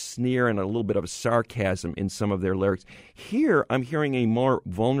bit of a sneer and a little bit of a sarcasm in some of their lyrics. Here, I'm hearing a more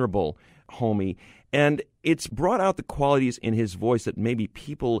vulnerable Homme, and it's brought out the qualities in his voice that maybe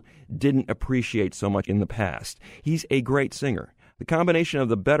people didn't appreciate so much in the past. He's a great singer. The combination of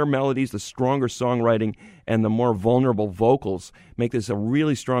the better melodies, the stronger songwriting, and the more vulnerable vocals make this a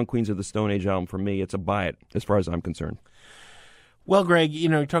really strong Queens of the Stone Age album for me. It's a buy it, as far as I'm concerned. Well, Greg,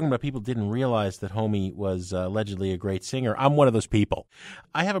 you're talking about people didn't realize that Homie was allegedly a great singer. I'm one of those people.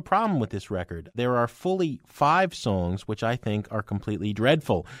 I have a problem with this record. There are fully 5 songs which I think are completely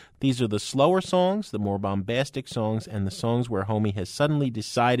dreadful. These are the slower songs, the more bombastic songs, and the songs where Homie has suddenly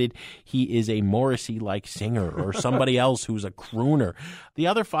decided he is a Morrissey-like singer or somebody else who's a crooner. The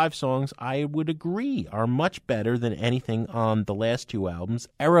other 5 songs, I would agree, are much better than anything on the last 2 albums,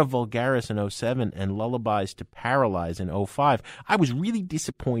 Era Vulgaris in 07 and Lullabies to Paralyze in 05. I was really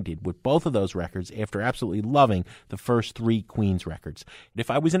disappointed with both of those records after absolutely loving the first 3 Queens records. If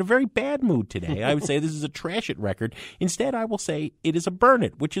I was in a very bad mood today, I would say this is a trash it record. Instead, I will say it is a burn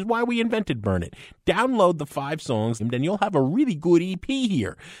it, which is why we invented Burn It. Download the 5 songs, and then you'll have a really good EP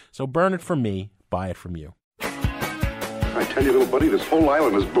here. So burn it from me, buy it from you. I tell you, little buddy, this whole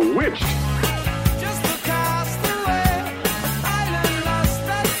island is bewitched.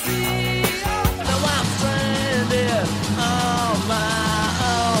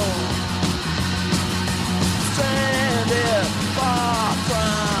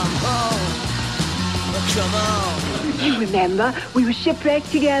 Come on. You remember, we were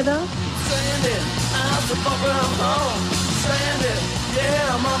shipwrecked together. Stranded, I'm so far from home. Stranded,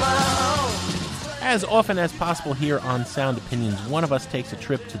 yeah, I'm on my own. As often as possible here on Sound Opinions, one of us takes a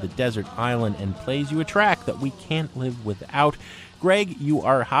trip to the desert island and plays you a track that we can't live without. Greg, you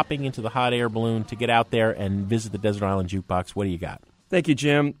are hopping into the hot air balloon to get out there and visit the Desert Island Jukebox. What do you got? Thank you,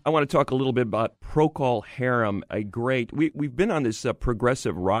 Jim. I want to talk a little bit about Procol Harum, a great... We've been on this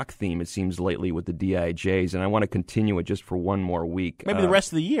progressive rock theme, it seems, lately with the D.I.J.s, and I want to continue it just for one more week. Maybe the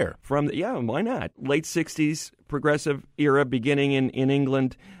rest of the year. Yeah, why not? Late 60s, progressive era beginning in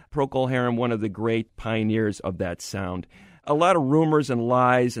England. Procol Harum, one of the great pioneers of that sound. A lot of rumors and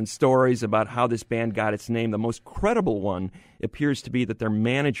lies and stories about how this band got its name. The most credible one appears to be that their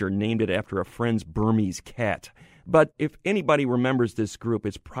manager named it after a friend's Burmese cat. But if anybody remembers this group,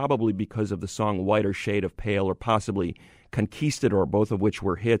 it's probably because of the song Whiter Shade of Pale or possibly Conquistador, both of which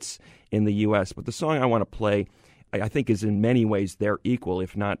were hits in the U.S. But the song I want to play, I think, is in many ways their equal,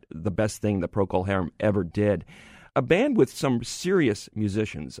 if not the best thing that Procol Harum ever did. A band with some serious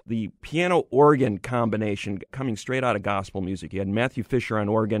musicians. The piano-organ combination coming straight out of gospel music. You had Matthew Fisher on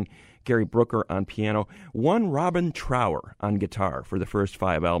organ, Gary Brooker on piano, one Robin Trower on guitar for the first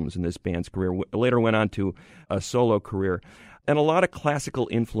 5 albums in this band's career. Later went on to a solo career. And a lot of classical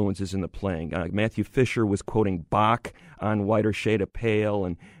influences in the playing. Matthew Fisher was quoting Bach on Whiter Shade of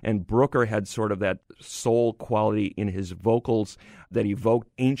Pale, and Brooker had sort of that soul quality in his vocals that evoked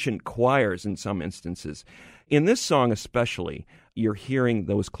ancient choirs in some instances. In this song especially, you're hearing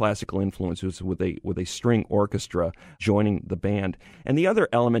those classical influences with a string orchestra joining the band. And the other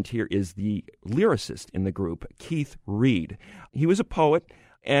element here is the lyricist in the group, Keith Reed. He was a poet,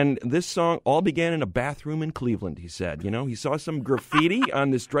 and this song all began in a bathroom in Cleveland, he said. He saw some graffiti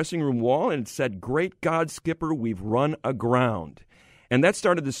on this dressing room wall, and it said, "Great God, Skipper, we've run aground." And that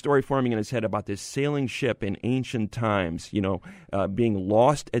started the story forming in his head about this sailing ship in ancient times, being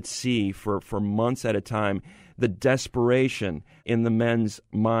lost at sea for months at a time, the desperation in the men's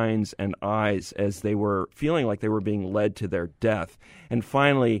minds and eyes as they were feeling like they were being led to their death. And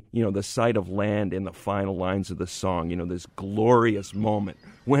finally, the sight of land in the final lines of the song, this glorious moment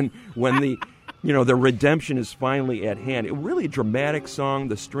when the... the redemption is finally at hand. A really dramatic song.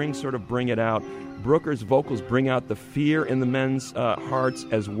 The strings sort of bring it out. Brooker's vocals bring out the fear in the men's hearts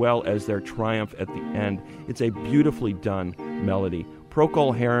as well as their triumph at the end. It's a beautifully done melody.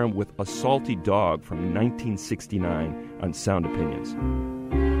 Procol Harum with A Salty Dog from 1969 on Sound Opinions.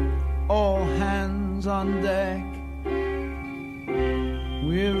 All hands on deck,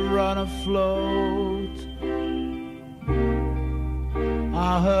 we've run afloat.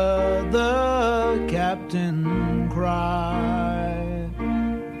 I heard the captain cry,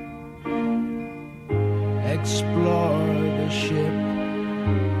 explore the ship,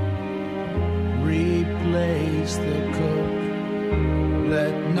 replace the cook,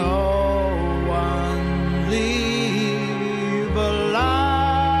 let no one leave alive.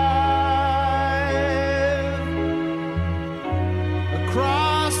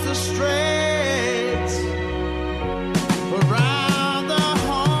 Across the straits, around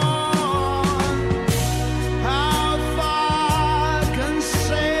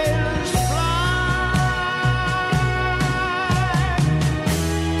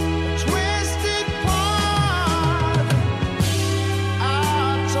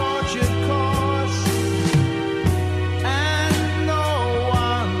torch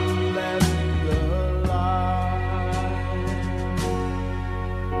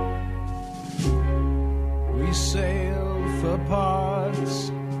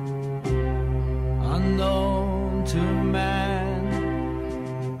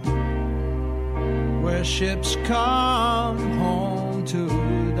where ships come home to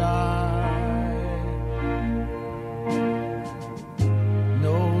die.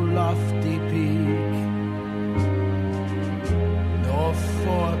 No lofty peak, no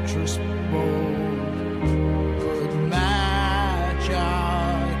fortress bold could match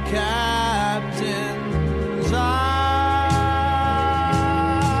our captain's eye.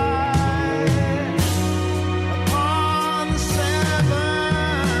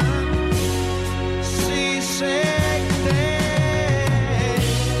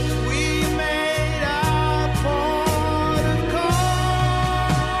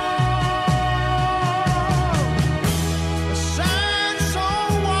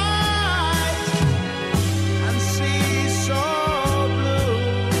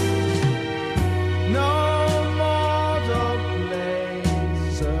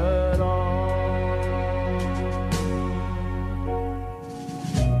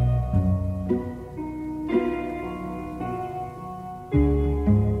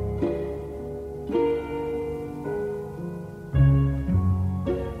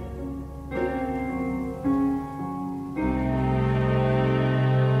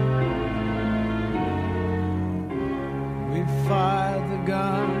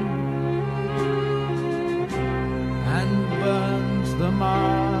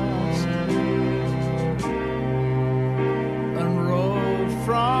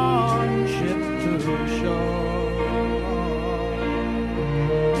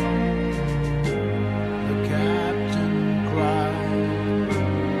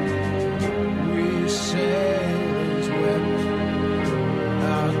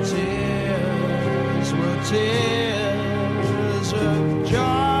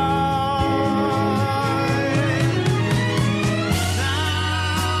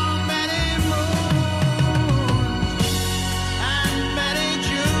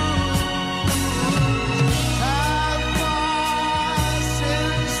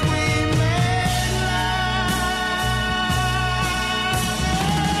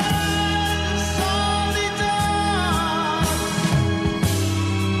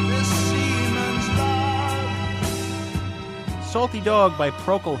 Salty Dog by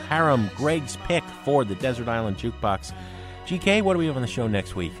Procol Harum, Greg's pick for the Desert Island Jukebox. GK, what do we have on the show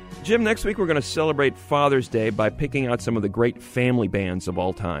next week? Jim, next week we're going to celebrate Father's Day by picking out some of the great family bands of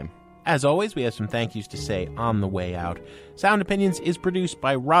all time. As always, we have some thank yous to say on the way out. Sound Opinions is produced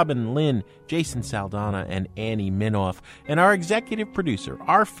by Robin Lynn, Jason Saldana, and Annie Minoff. And our executive producer,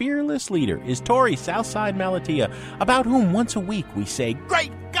 our fearless leader, is Tori Southside Malatia, about whom once a week we say,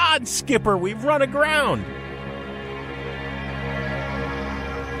 "Great God, Skipper, we've run aground!"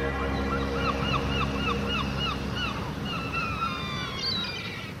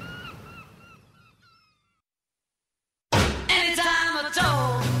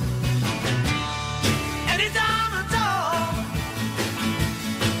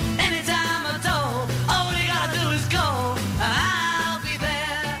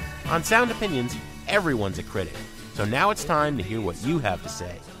 On Sound Opinions, everyone's a critic. So now it's time to hear what you have to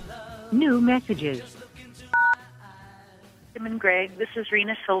say. New messages. Tim and Greg, this is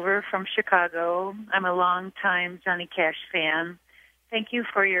Rena Silver from Chicago. I'm a longtime Johnny Cash fan. Thank you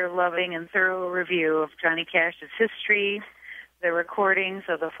for your loving and thorough review of Johnny Cash's history, the recordings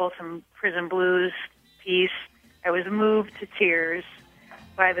of the Folsom Prison Blues piece. I was moved to tears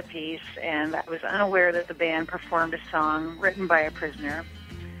by the piece, and I was unaware that the band performed a song written by a prisoner.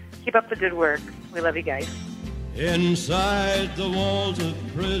 Keep up the good work. We love you guys. Inside the walls of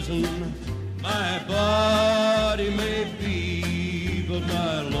prison, my body may be, but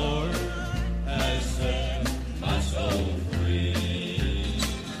my Lord has set my soul free.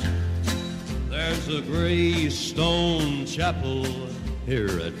 There's a gray stone chapel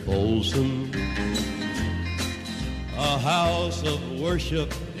here at Folsom, a house of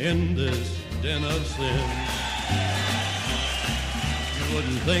worship in this den of sin.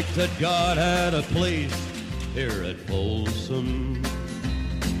 Wouldn't think that God had a place here at Folsom,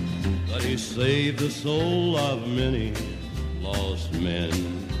 but he saved the soul of many lost men.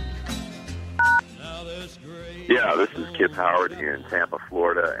 Yeah, this is Kip Howard here in Tampa,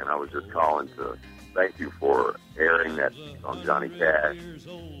 Florida, and I was just calling to thank you for airing that on Johnny Cash.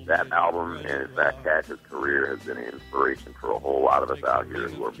 That album, and in fact Cash's career, has been an inspiration for a whole lot of us out here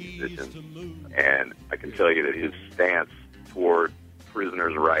who are musicians. And I can tell you that his stance toward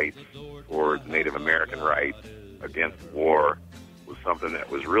prisoners' rights, towards Native American rights, against war, was something that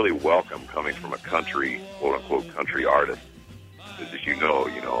was really welcome coming from a country, quote-unquote, country artist. Because as you know,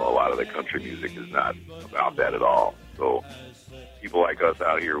 a lot of the country music is not about that at all. So people like us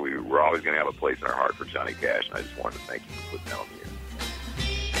out here, we're always going to have a place in our heart for Johnny Cash, and I just wanted to thank you for putting that on the air.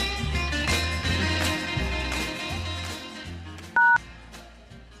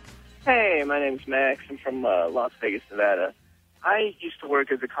 my name's Max. I'm from Las Vegas, Nevada. I used to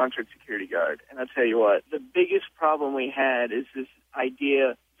work as a concert security guard, and I'll tell you what, the biggest problem we had is this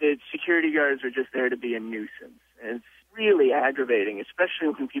idea that security guards are just there to be a nuisance. And it's really aggravating, especially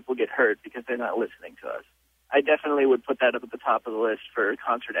when people get hurt because they're not listening to us. I definitely would put that up at the top of the list for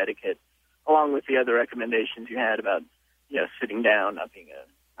concert etiquette, along with the other recommendations you had about, sitting down, not being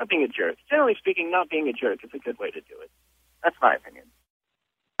a jerk. Generally speaking, not being a jerk is a good way to do it. That's my opinion.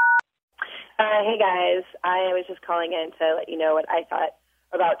 Hey guys, I was just calling in to let you know what I thought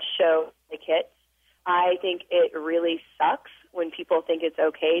about show etiquette. I think it really sucks when people think it's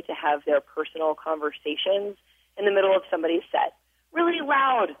okay to have their personal conversations in the middle of somebody's set. Really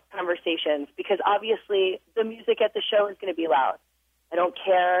loud conversations, because obviously the music at the show is going to be loud. I don't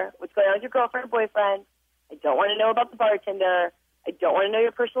care what's going on with your girlfriend or boyfriend. I don't want to know about the bartender. I don't want to know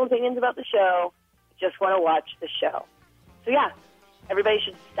your personal opinions about the show. I just want to watch the show. So yeah, everybody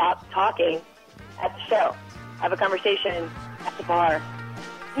should stop talking at the show. Have a conversation at the bar.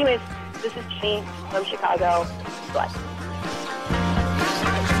 Anyways, this is Jenny from Chicago. Bye.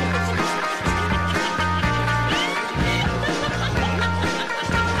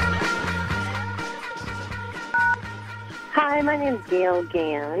 Hi, my name is Gail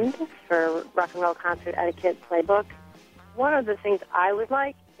Gand for Rock and Roll Concert Etiquette Playbook. One of the things I would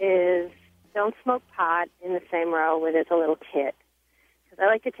like is don't smoke pot in the same row where there's a little kid. Because I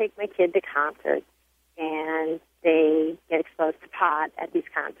like to take my kid to concerts, and they get exposed to pot at these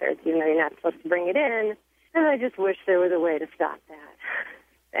concerts, even though you're not supposed to bring it in. And I just wish there was a way to stop that.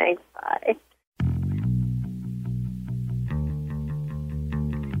 Thanks, bye.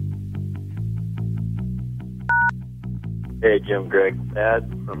 Hey, Jim, Greg, Thad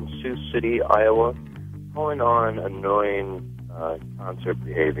from Sioux City, Iowa, calling on annoying concert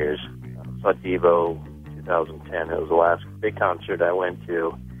behaviors. I saw Devo 2010. It was the last big concert I went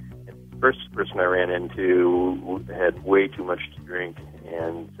to. And the first person I ran into had way too much to drink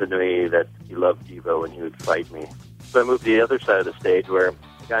and said to me that he loved Devo and he would fight me. So I moved to the other side of the stage where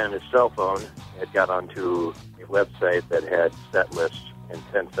the guy on his cell phone had got onto a website that had set lists. And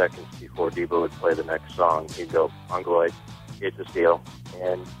 10 seconds before Devo would play the next song, he'd go, Mongoloid, Gate the Steel,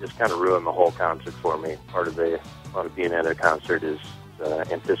 and just kind of ruined the whole concert for me. Part of being at a concert is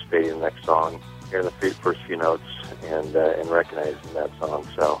anticipating the next song, hearing the first few notes, and recognizing that song.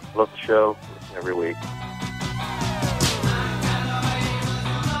 So, love the show, listen every week.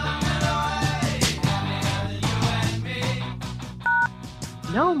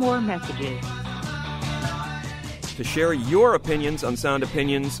 No more messages. To share your opinions on Sound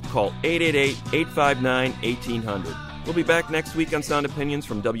Opinions, call 888-859-1800. We'll be back next week on Sound Opinions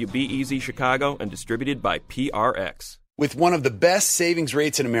from WBEZ Chicago and distributed by PRX. With one of the best savings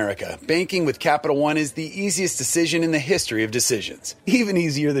rates in America, banking with Capital One is the easiest decision in the history of decisions. Even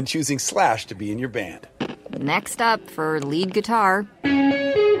easier than choosing Slash to be in your band. Next up for lead guitar,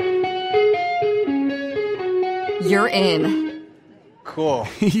 you're in. Cool.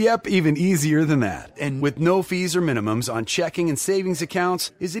 Yep, even easier than that. And with no fees or minimums on checking and savings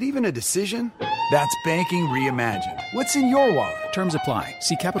accounts, is it even a decision? That's banking reimagined. What's in your wallet? Terms apply.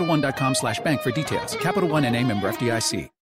 See CapitalOne.com/bank for details. Capital One NA, member FDIC.